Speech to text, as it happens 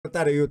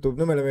Salutare YouTube,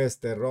 numele meu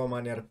este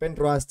Roman, iar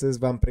pentru astăzi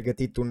v-am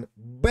pregătit un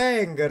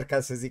banger, ca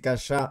să zic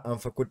așa. Am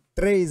făcut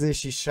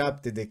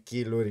 37 de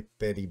kill-uri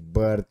pe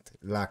rebirth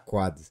la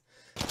quads.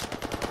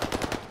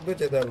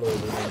 Du-te de-a lui,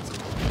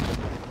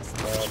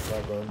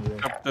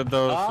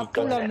 A,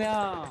 pula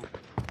mea!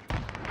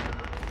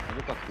 Mă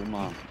duc acum.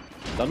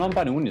 Dar nu am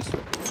bani, unde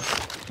sunt?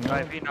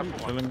 Hai, vin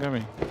acum. Pe lângă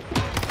mine.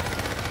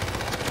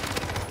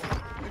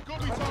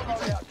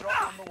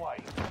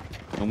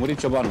 M-a murit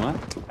ciobanul, a?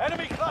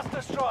 Enemy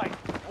cluster strike.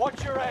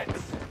 Watch your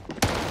heads.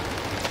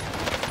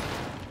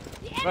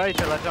 Bă, aici,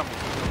 la geam.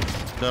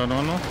 Da,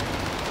 nu?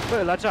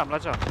 Bă, la geam, la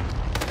geam.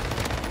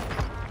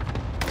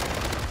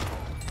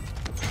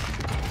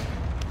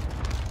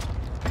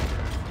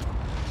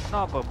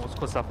 Na, bă, m-au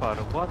scos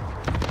afară, what?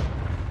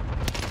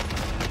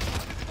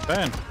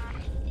 Ben!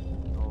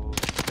 Nu,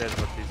 there's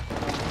what is.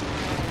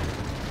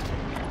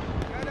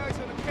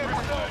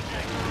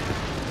 Resurging.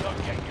 Don't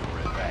get your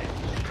revenge.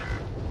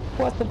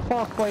 What the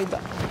fuck, băi, da?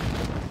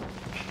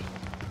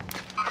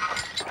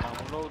 Am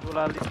un load-ul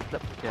la listă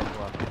chiar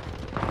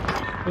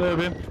doar. E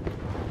bine.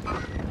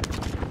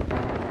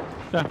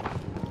 Da.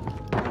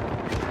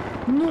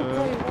 Nu,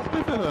 băi,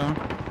 Uite, da.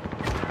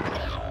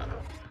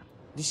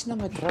 de ce n-am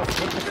mai tras?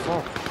 What the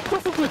fuck? Ce-a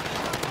făcut?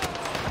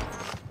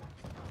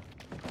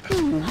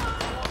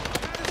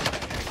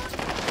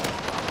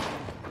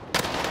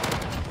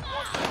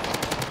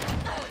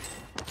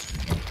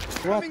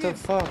 What the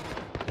fuck?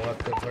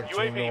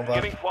 UAV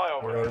giving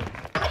flyover.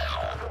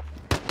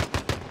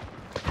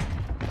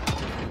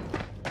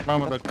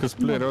 Mamă, dacă câți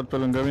player-uri pe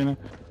lângă mine.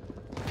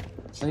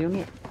 Dar eu nu...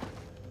 Nu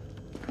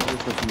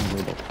pot să nu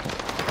voi dau.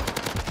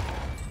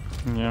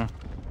 Ia.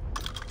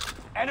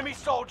 Enemy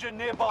soldier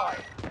nearby.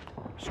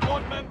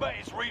 Squad member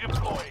is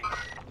redeploying.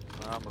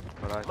 Mamă,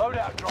 cumpărat.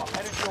 Loadout drop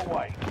headed your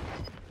way.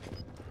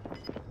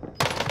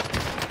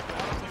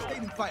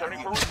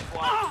 Turning for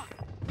resupply.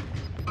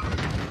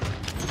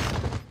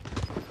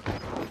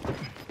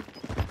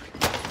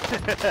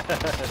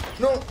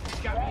 Nu!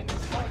 Taking the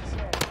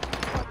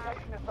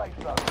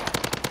safe zone.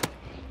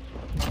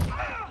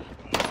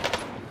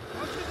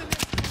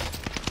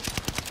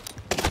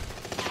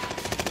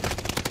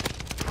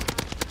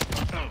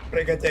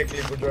 Pregătea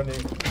clipul, Johnny.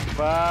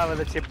 Mamă,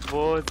 de ce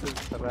boss sunt,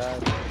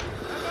 frate.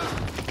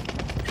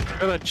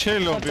 Era ce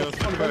lobby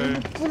ăsta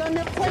pe... Pula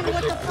mea, coi,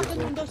 what the fuck,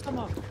 nu-mi dau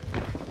seama.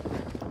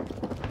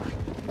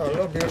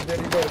 Lobby-uri de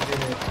rebirth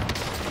din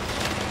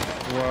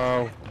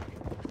Wow.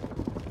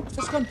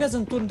 Să-ți campează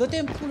în turn, dă-te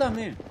în pula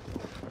mea.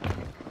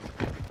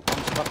 Am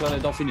să fac la le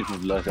dau finit,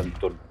 nu la astea în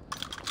turn.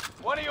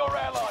 One of your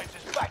allies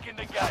is back in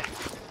the game.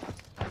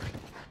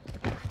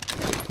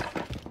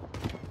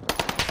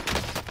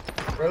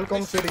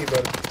 Welcome to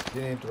rebirth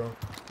din intro.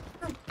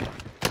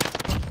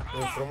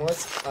 E frumos?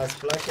 Ați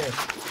place?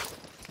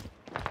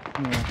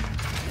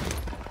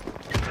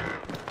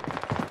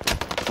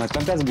 Mai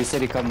campează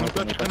biserica mă, Îmi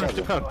place că nu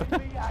știu harta.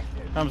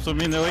 Am sub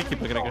mine o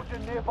echipă, cred că. Soldier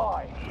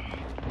nearby.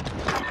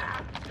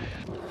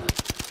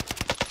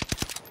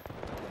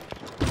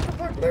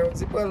 L-ai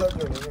auzit pe ăla,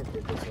 Johnny? Nu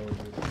cred că s-a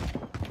auzit.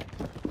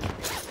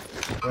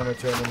 Doamne,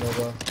 ce nu mă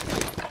va.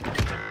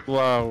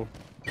 Wow.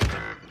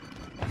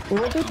 O,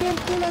 dă-te în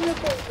pula mea,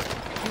 coi.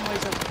 Nu mai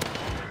zic.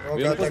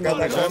 Gata,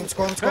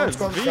 conți, gata.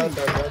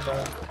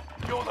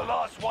 You're the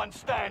last one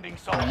standing,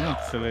 Nu soldier.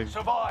 înțeleg.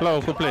 Survive.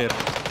 Plau cu player.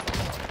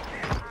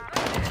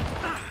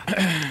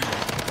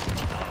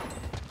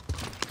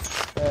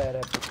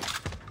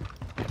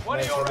 One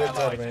of Nice, your that's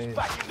allies army. is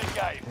back in the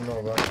game. Nu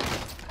va.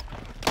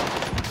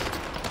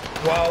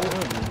 Wow!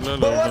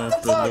 Bă,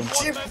 what the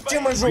fuck? Ce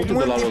mă joc?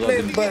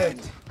 Multiplayer, bă!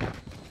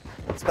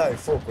 Stai,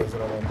 focus,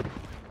 Roman.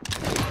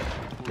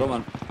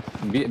 Roman,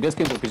 vezi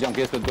că pe geam, că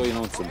este 2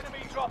 înăuntru.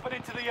 Enemy dropping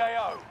into the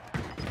AO.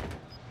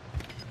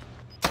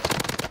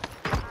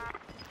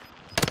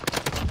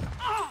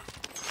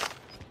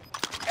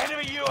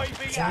 Enemy UAV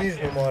Ce nici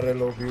active. nu moare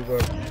lobby-ul, bă.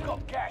 Just got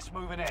gas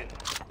moving in.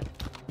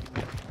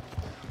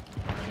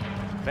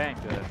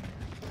 Banger.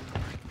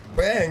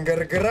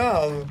 Banger,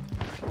 grav!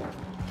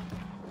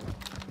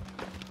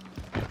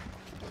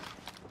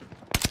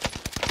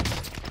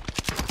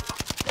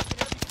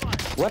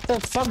 What the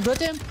fuck,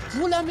 dă-te în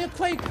pula mea,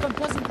 coi,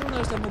 campează în pula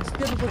ăștia, mă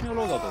dispie după ce mi-au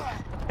logat-o.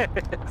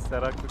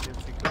 Săracul din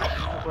țică.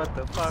 What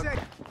the fuck?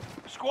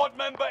 Squad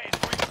member is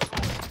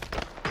redeployed.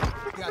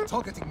 They are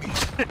targeting me.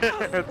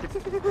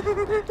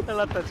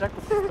 Ăla tăcea cu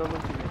pistolul în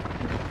tine.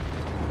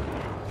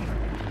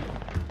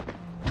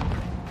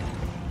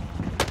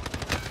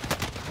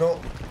 Nu!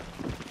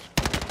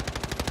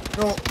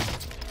 Nu!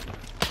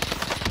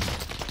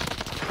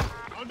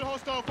 Under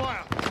hostile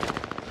fire.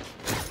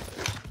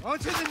 On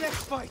to the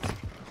next fight.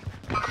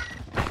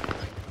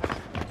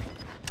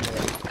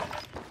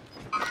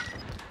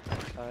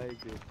 Hai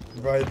de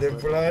pula. Vai de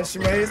pula mea,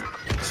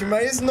 și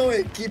mai ies 9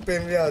 echipe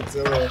în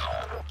viață, bă.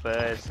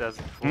 Bă, ăștia-s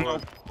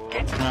full.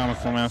 Mamă,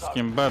 că mi-a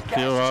schimbat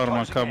eu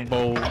arma ca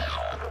bou.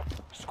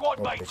 Squad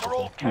mates are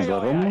all Dar KIA.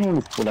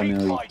 românul, pula mea,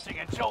 Keep e. fighting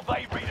until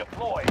they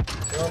redeploy.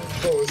 Eu am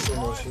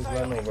 21 și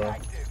la Nova.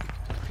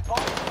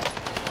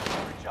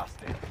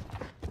 Adjusted.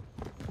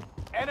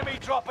 Enemy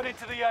dropping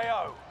into the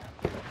AO.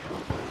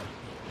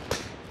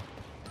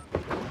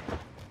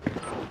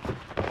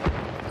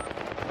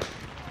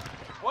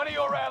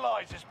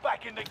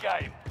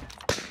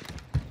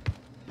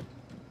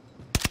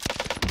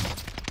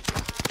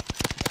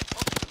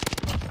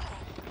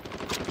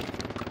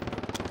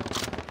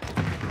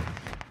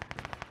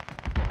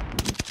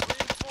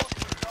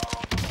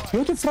 Eu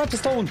uite, frate,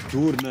 stau în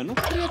turnă, nu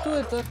cred,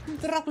 uite,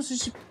 dracu să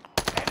și...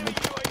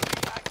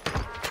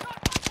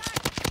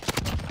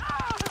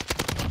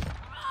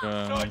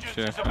 Insurgents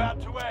is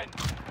about to end.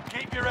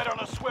 Keep your head on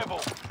a swivel.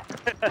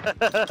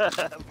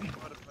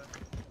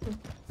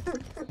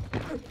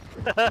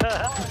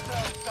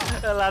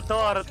 La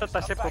toară, tot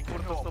așa pe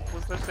burtă s-a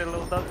pus ăștia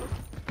lăudatul.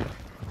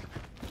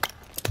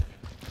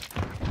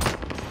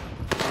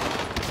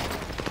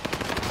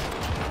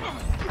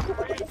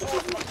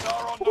 Reinforcements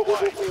are on the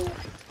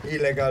way.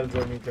 Ilegal,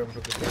 Johnny, ce am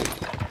făcut aici.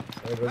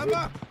 Ai văzut?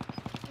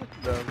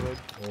 Da, văd.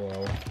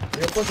 Wow.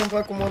 Eu pot să-mi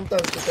fac un montaj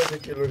cu toate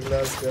killurile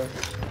astea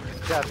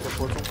Chiar te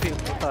poți un film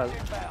total.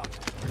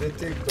 de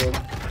TikTok.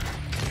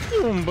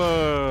 Cum,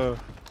 bă?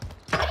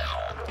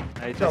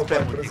 Aici Dau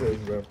sper 40,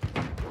 bă.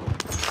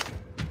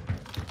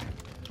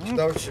 Și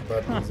dau și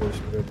 40,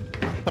 cred.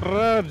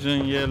 Trage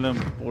în el în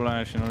pula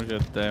mea și nu-și dă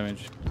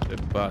damage. Te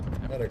bate.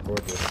 Are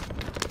coduri.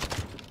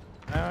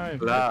 Ai,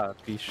 Clar.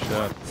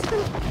 pișat.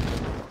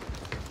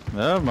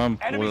 Da, m-am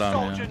pula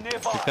mea.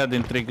 Picat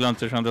din 3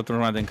 glanțe și am dat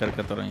urma de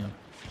încărcător în el.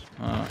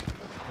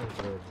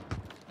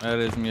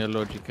 Are-ți mie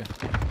logică.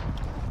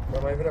 Bă,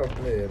 mai vreau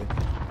player.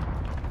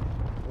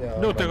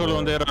 Du-te acolo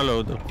unde era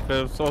load-ul,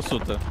 pe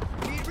 100.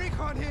 Need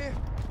recon here.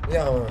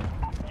 Ia, mă.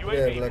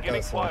 Player UAV la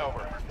beginning casă.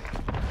 flyover.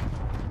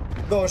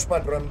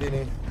 24 am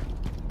din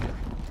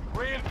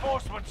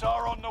Reinforcements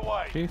are on the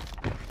way. Și?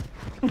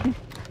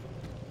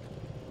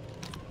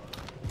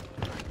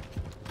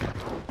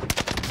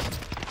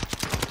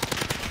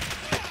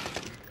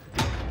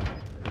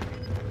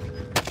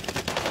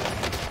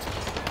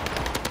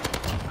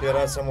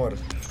 Era să mor.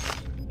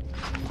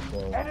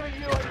 Wow.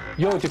 Enemy UAV.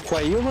 Ia uite,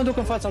 coaie, eu mă duc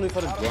în fața lui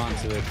fără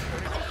gloanțe, uite.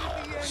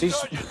 Și...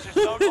 Insurgents is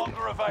no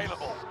longer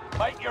available.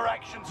 Make your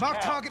actions Mark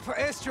count. target for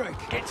airstrike.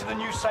 Get to the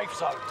new safe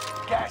zone.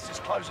 Gas is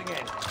closing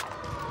in.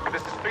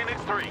 This is Phoenix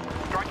 3.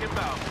 Strike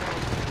inbound.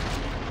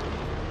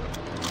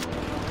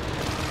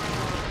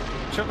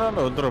 Ce la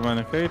load,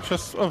 romane, că aici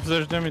sunt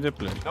 80.000 de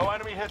play. No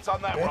enemy hits on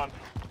that run.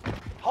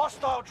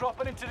 Hostile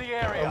dropping into the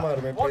area. Am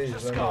arme pe Watch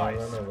aici, the la nava,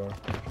 skies. la nava.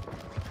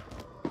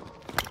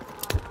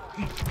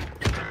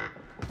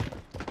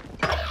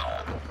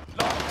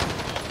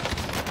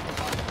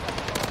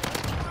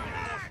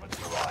 Reinforcements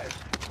arrived.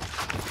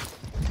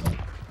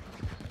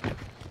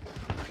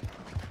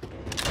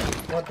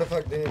 What the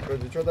fuck, Denis, bro,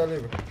 de ce o da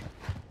liber?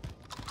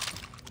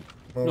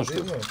 Mă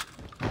auziți, mă?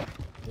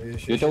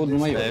 Eu te aud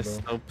numai eu.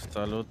 Desktop,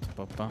 salut,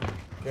 papa.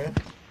 Ce?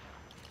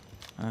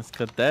 Am zis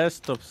că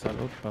desktop,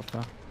 salut,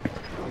 papa.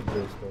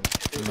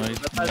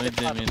 Nu-i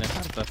de mine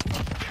harta asta.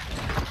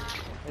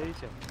 Aici.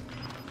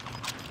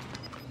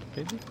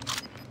 Vedi?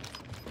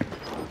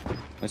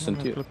 Mai sunt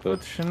Mi-a eu.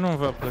 plăcut și nu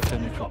va plăcea You've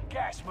niciun. got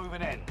gas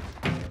moving in.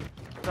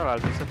 Da, ar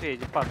trebui să fie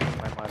de 4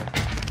 mai mare.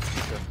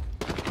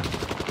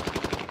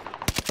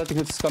 Toate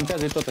cât se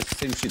scampează e tot așa,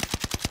 se ieșit.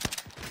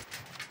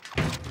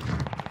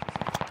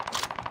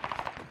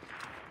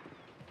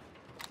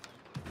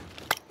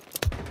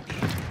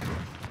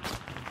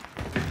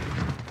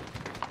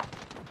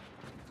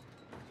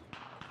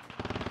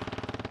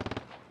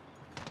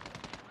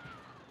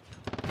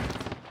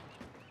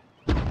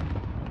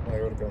 Mai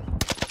urcăm.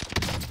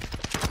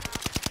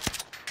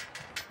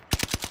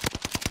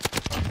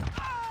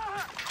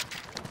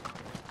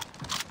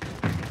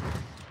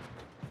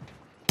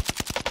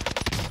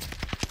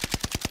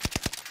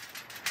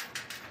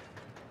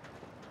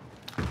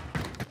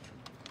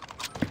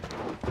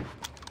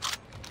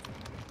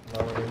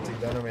 L-am anunțit,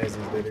 dar nu mi-a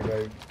zis de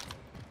revive.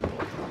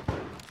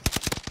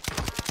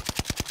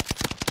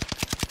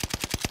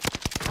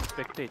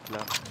 Spectate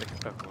la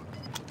spectacol.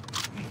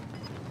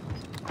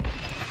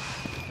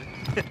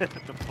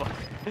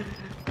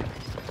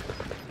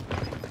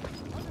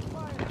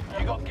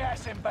 You got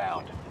gas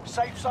inbound.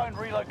 Safe zone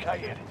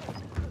relocated.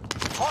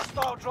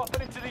 Hostile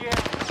dropping into the area.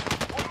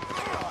 Watch the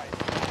skies.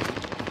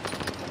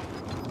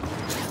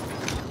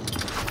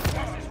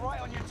 Gas is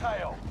right on your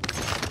tail.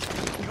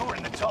 You're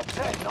in the top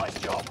 10. Nice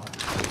job.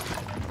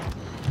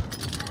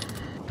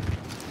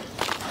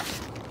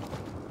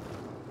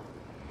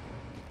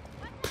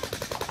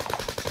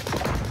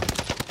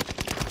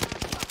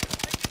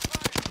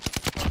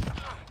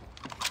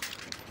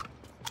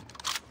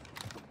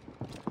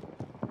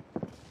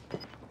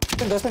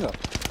 Stânga, stânga.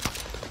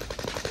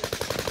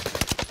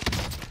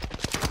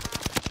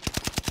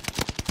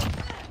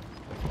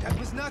 That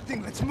was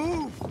nothing. Let's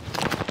move.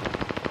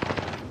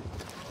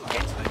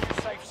 Get to the new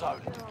safe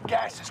zone.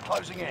 Gas is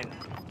closing in.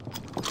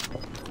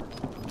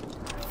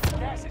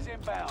 Gas is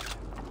inbound.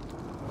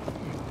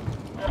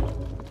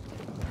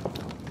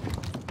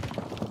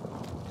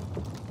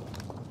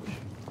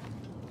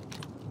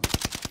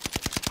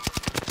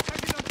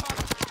 Taking on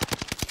target.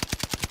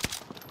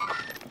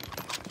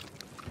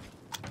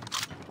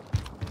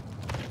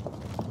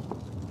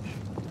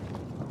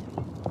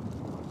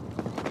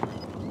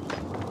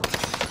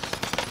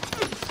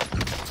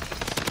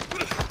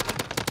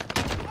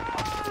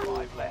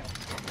 Five left.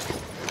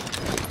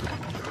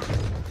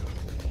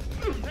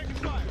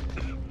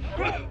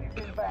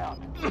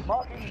 Inbound.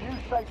 Marking new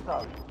safe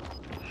zone.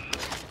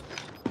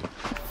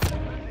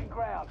 Losing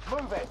ground.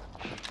 Move it.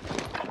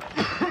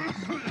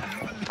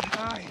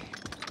 I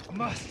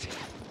must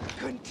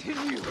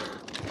continue.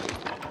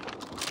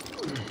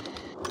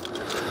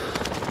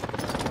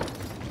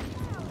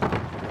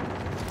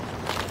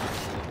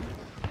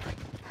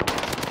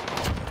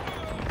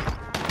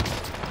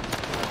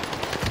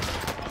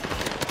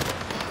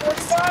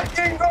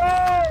 Fucking go!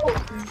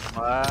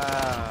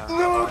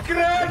 Nu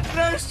cred,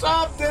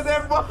 7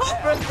 de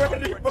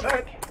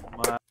bombe.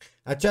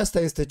 Aceasta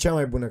este cea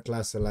mai bună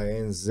clasă la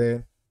NZ,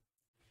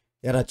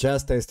 iar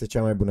aceasta este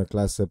cea mai bună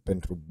clasă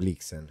pentru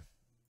Blixen.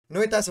 Nu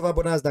uitați să vă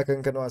abonați dacă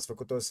încă nu ați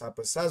făcut-o, să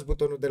apăsați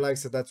butonul de like,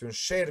 să dați un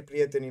share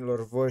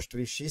prietenilor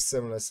voștri și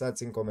să-mi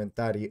lăsați în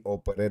comentarii o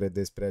părere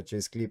despre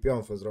acest clip. Eu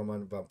am fost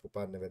Roman, v-am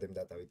pupat, ne vedem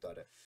data viitoare.